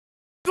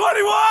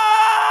21!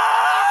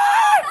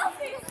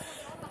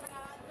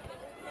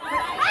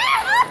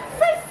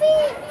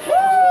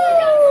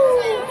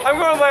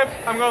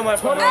 I'm going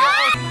left. Good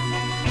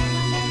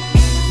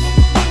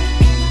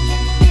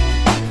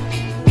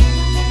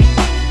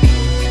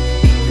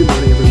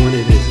morning, everyone.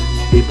 It is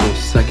April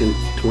 2nd,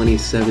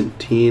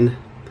 2017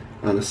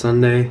 on a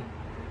Sunday,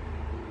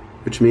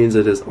 which means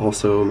it is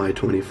also my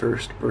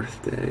 21st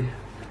birthday.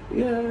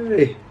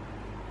 Yay!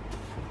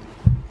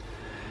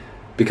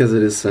 Because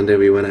it is Sunday,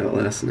 we went out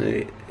last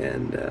night,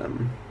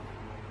 and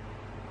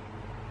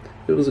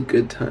it was a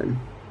good time.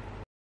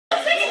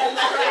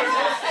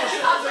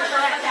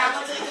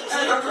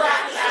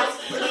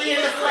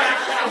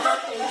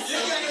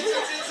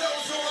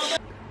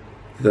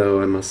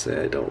 Though I must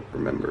say I don't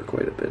remember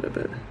quite a bit of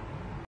it.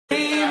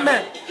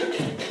 Amen.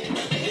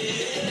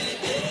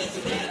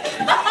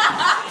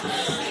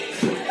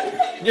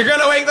 You're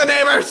gonna wake the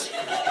neighbors!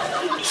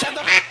 Shut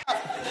the f up!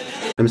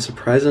 I'm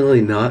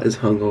surprisingly not as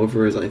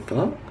hungover as I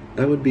thought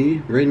I would be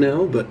right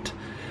now, but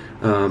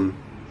Why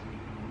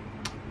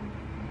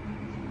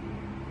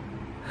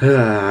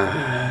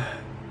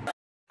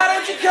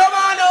don't you come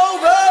on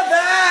over,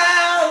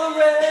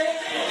 Valerie?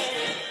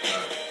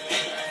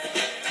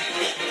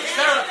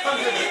 Sarah, come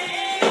with me.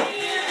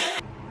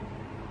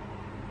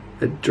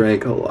 I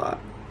drank a lot.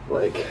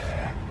 Like,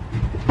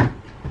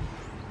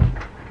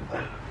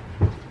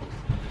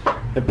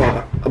 I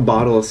bought a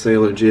bottle of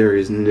Sailor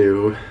Jerry's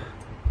new,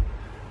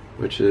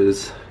 which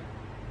is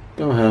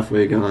about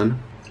halfway gone.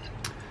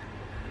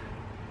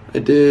 I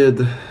did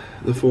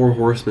the Four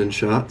Horsemen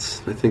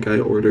shots. I think I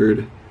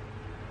ordered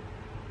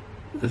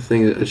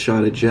a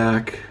shot of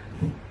Jack,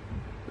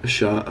 a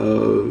shot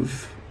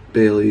of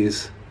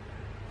Bailey's,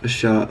 a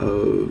shot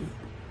of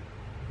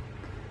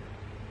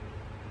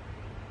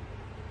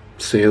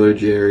Sailor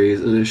Jerry's,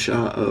 and a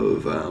shot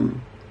of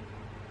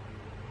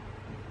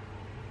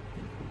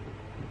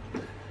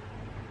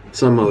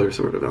some other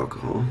sort of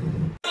alcohol.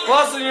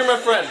 Lawson, you're my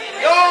friend.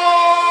 Yo!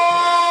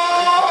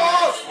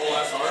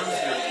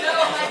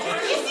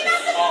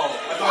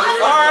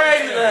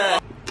 Alright then.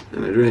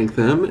 And I drank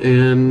them,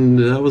 and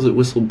that was at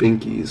Whistle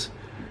Binky's.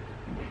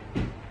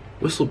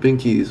 Whistle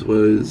Binky's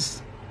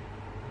was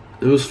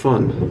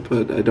fun,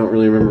 but I don't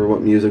really remember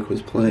what music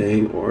was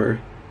playing, or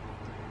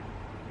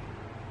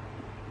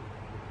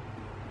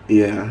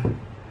yeah,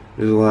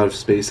 there's a lot of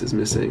spaces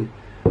missing.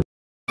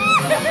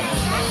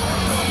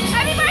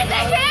 Happy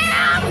birthday,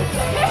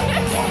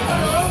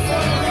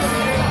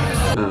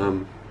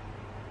 Cam!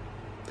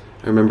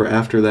 I remember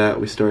after that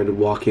we started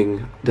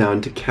walking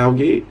down to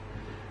Cowgate,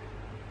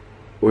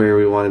 where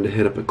we wanted to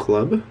hit up a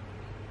club.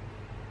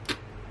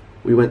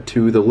 We went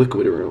to the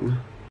Liquid Room.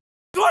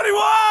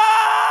 21!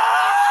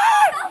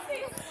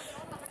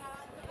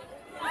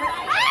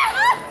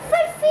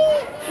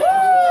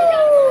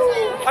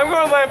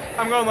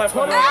 I'm going left.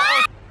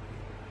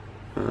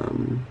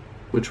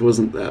 Which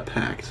wasn't that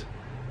packed,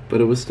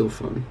 but it was still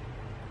fun.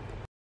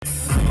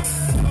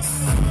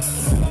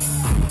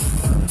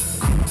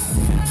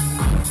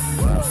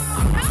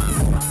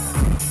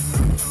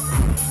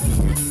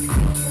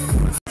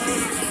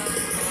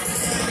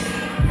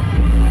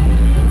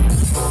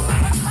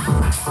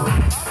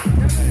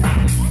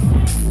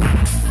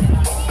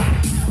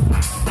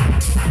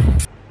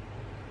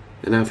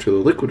 And after the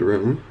Liquid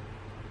Room,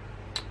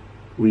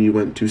 we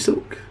went to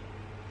Silk.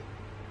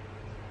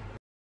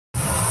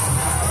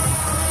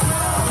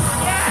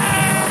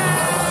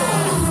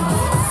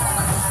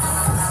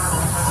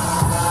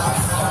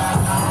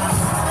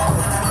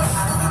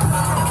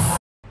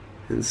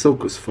 And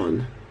Silk was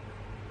fun,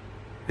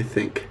 I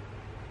think.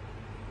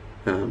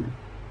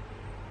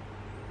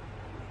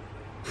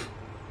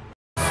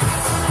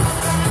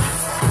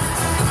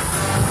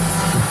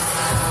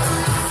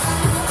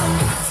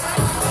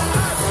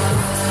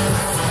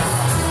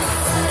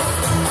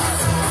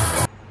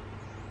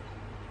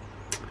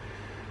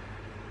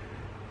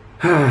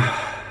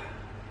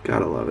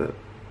 Gotta love it.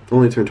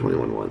 Only turned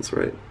 21 once,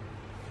 right?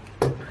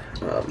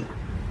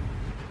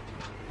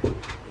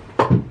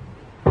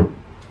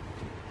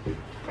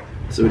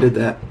 So we did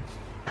that.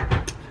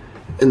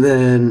 And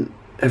then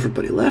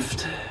everybody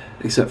left,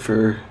 except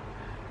for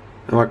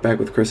I walked back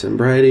with Chris and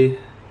Bridie,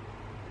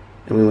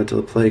 and we went to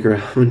the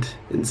playground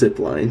and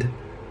zip-lined.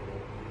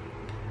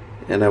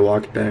 And I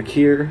walked back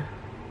here,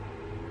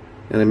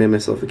 and I made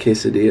myself a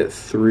quesadilla at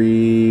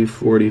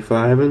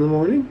 3:45 in the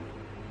morning,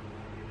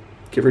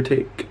 give or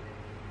take.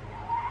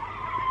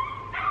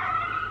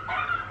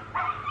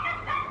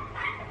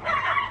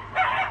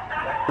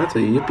 That's a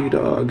yippy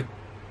dog.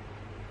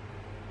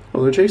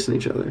 Oh, they're chasing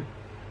each other.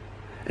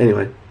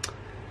 Anyway,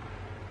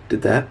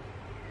 did that.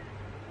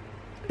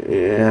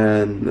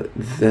 And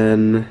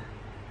then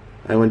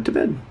I went to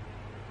bed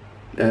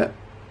at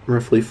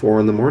roughly 4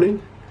 in the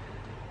morning.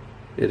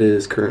 It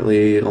is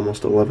currently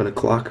almost 11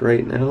 o'clock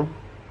right now.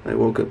 I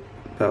woke up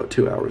about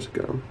 2 hours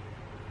ago.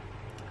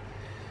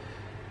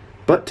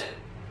 But,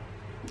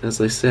 as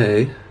they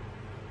say,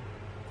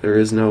 there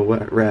is no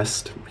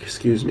rest,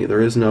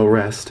 there is no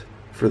rest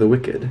for the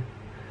wicked,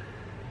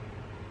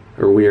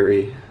 or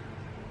weary,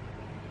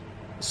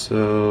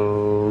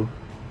 So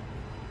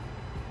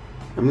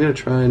I'm gonna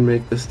try and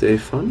make this day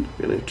fun.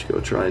 I'm gonna go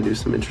try and do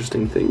some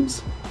interesting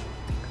things,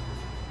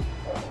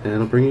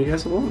 and I'll bring you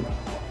guys along.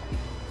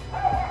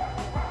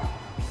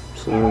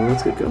 So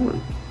let's get going.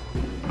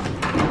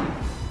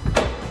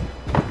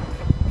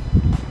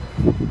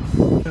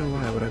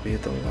 Why would I be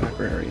at the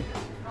library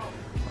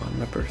on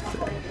my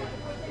birthday?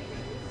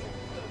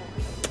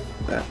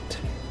 That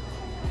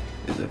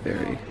is a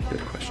very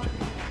good question.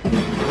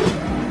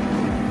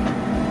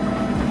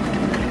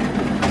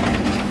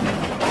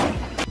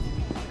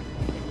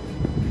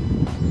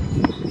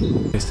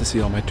 Nice to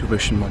see all my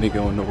tuition money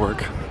going to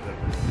work.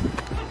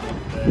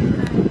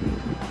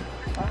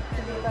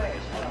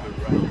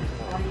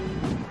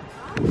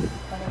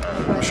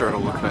 I'm sure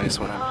it'll look nice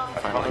when I'm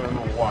finally done.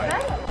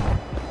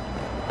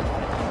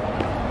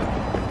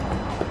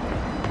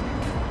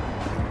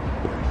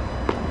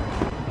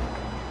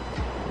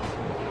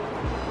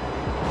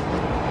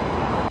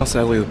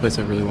 Sadly, the place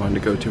I really wanted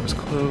to go to was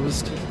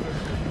closed,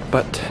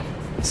 but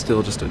it's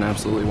still just an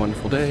absolutely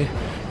wonderful day,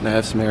 and I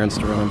have some errands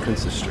to run on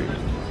Princess Street,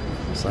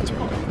 so that's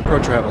where I'm going.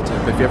 Pro travel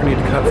tip: if you ever need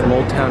to cut from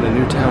Old Town to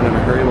New Town in a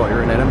hurry while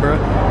you're in Edinburgh,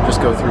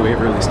 just go through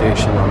Waverley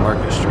Station on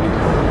Market Street.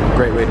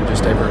 Great way to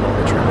just divert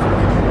all the traffic.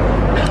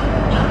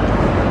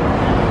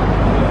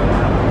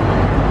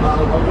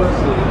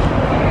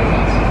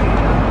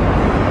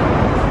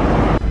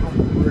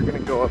 We're gonna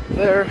go up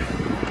there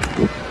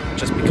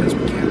just because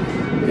we can,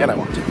 and I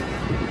want to.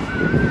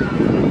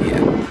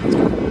 Yeah, let's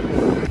go.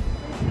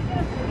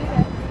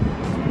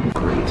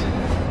 Great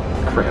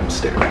cramped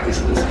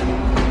staircases,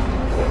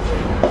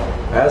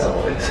 as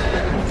always.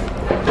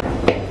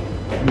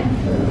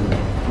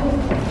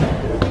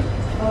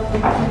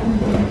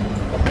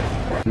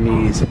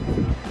 Knees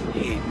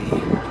hate me.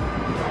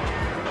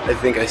 I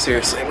think I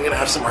seriously am gonna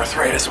have some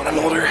arthritis when I'm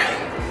older.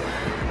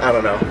 I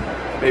don't know.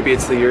 Maybe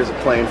it's the years of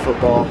playing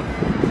football.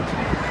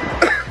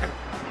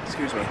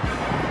 Excuse me.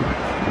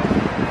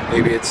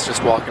 Maybe it's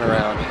just walking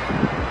around.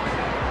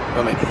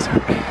 Oh, my knees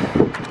hurt.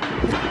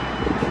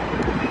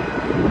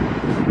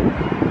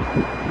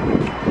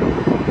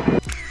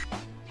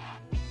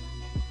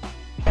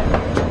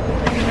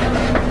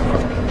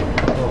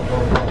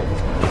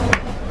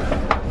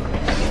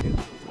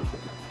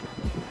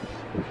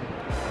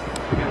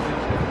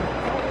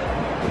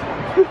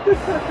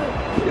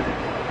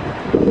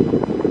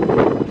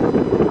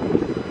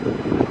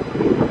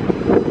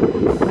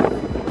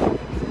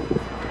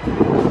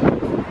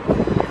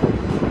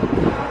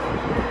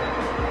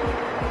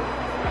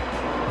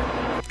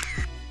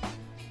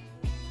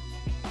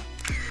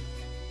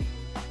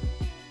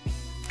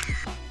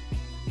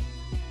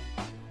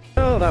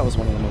 Oh, that was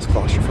one of the most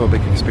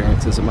claustrophobic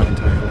experiences of my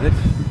entire life.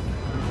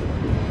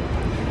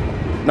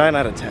 9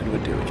 out of 10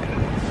 would do again.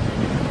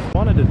 I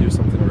wanted to do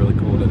something really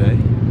cool today,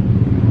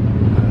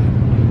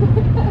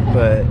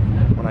 but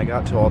when I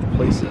got to all the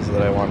places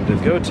that I wanted to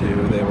go to,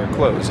 they were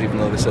closed, even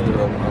though they said they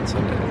were open on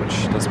Sunday,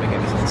 which doesn't make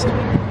any sense to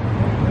me.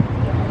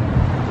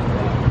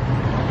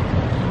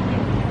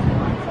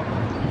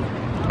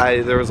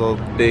 There was a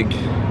big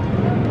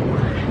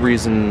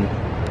reason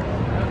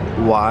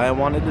why I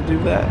wanted to do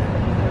that.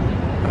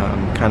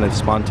 Kind of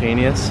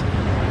spontaneous,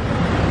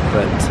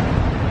 but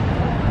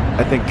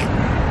I think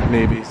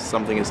maybe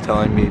something is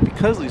telling me,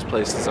 because these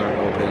places aren't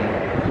open,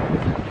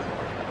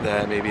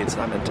 that maybe it's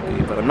not meant to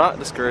be. But I'm not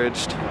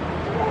discouraged.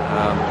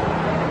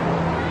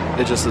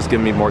 It just has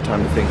given me more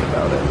time to think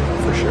about it,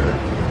 for sure.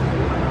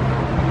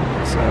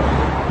 So,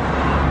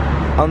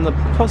 on the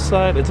plus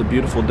side, it's a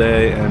beautiful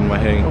day and my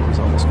hangover is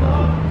almost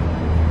gone.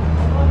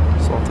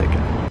 So I'll take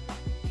it.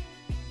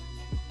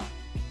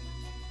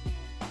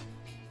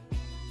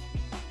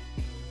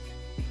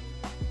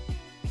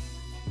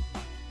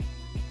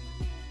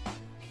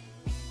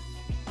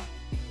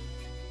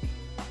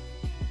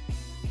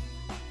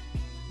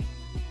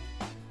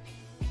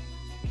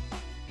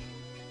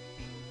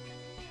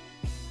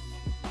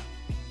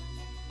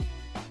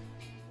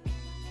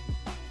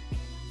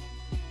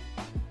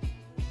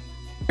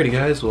 Alrighty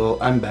guys, well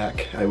I'm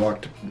back. I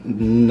walked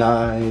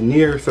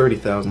near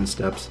 30,000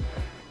 steps.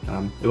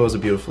 It was a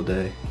beautiful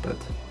day, but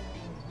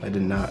I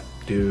did not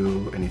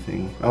do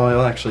anything. Oh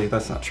well, actually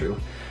that's not true.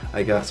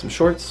 I got some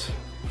shorts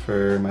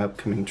for my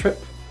upcoming trip.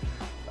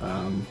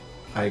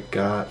 I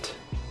got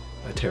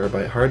a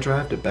terabyte hard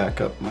drive to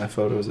back up my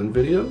photos and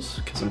videos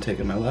because I'm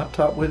taking my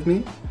laptop with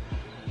me.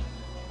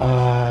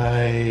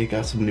 I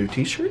got some new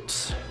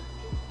t-shirts.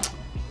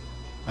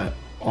 I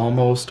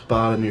almost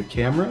bought a new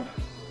camera.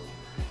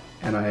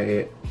 And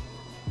I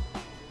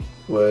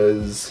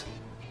was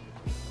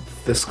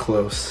this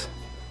close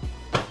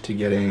to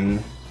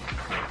getting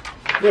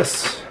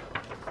this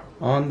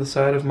on the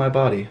side of my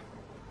body.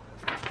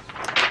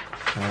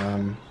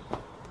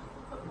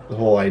 The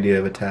whole idea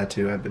of a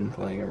tattoo I've been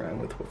playing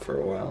around with for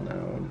a while now,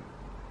 and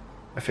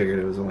I figured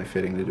it was only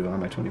fitting to do it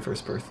on my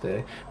 21st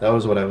birthday. That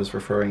was what I was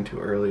referring to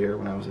earlier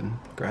when I was in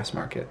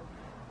Grassmarket.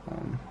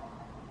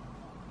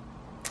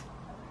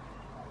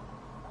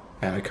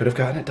 And I could have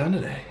gotten it done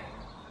today.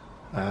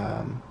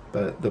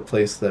 But the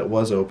place that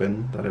was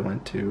open that I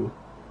went to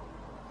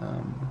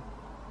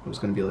it was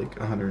going to be like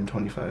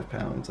 125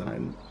 pounds, and I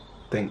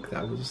think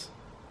that was,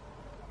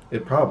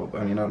 it probably,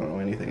 I mean, I don't know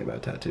anything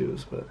about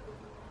tattoos, but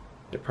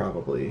it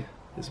probably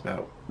is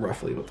about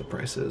roughly what the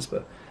price is,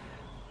 but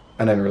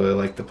I didn't really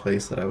like the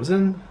place that I was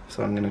in,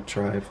 so I'm going to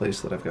try a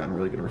place that I've gotten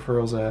really good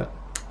referrals at,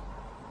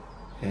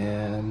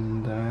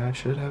 and I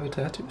should have a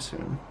tattoo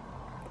soon.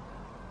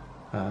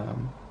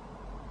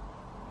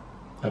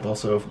 I've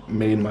also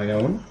made my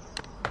own.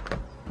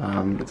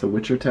 It's a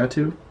Witcher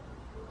tattoo.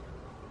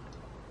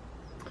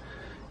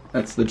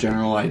 That's the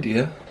general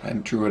idea. I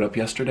drew it up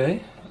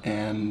yesterday,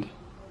 and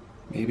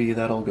maybe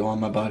that'll go on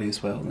my body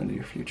as well in the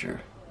near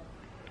future.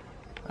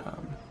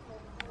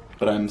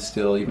 But I'm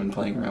still even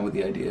playing around with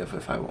the idea of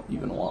if I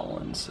even want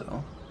one,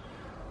 so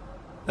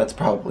that's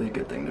probably a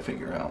good thing to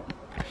figure out.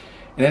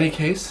 In any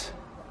case,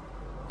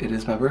 it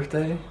is my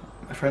birthday,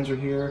 my friends are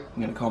here,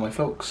 I'm gonna call my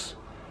folks,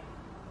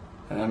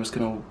 and I'm just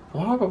gonna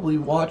probably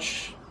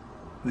watch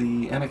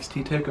the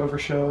NXT TakeOver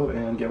show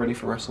and get ready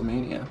for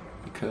WrestleMania,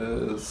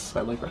 because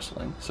I like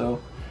wrestling, so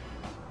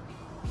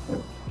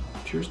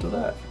cheers to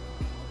that.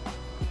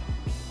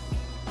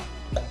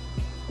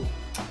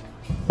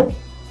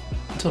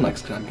 Until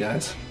next time,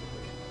 guys.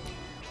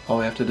 All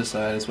we have to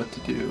decide is what to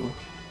do.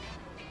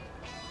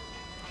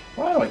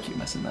 Why do I keep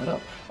messing that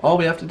up? All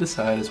we have to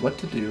decide is what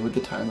to do with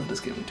the time that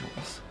is given to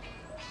us.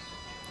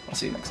 I'll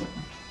see you next time.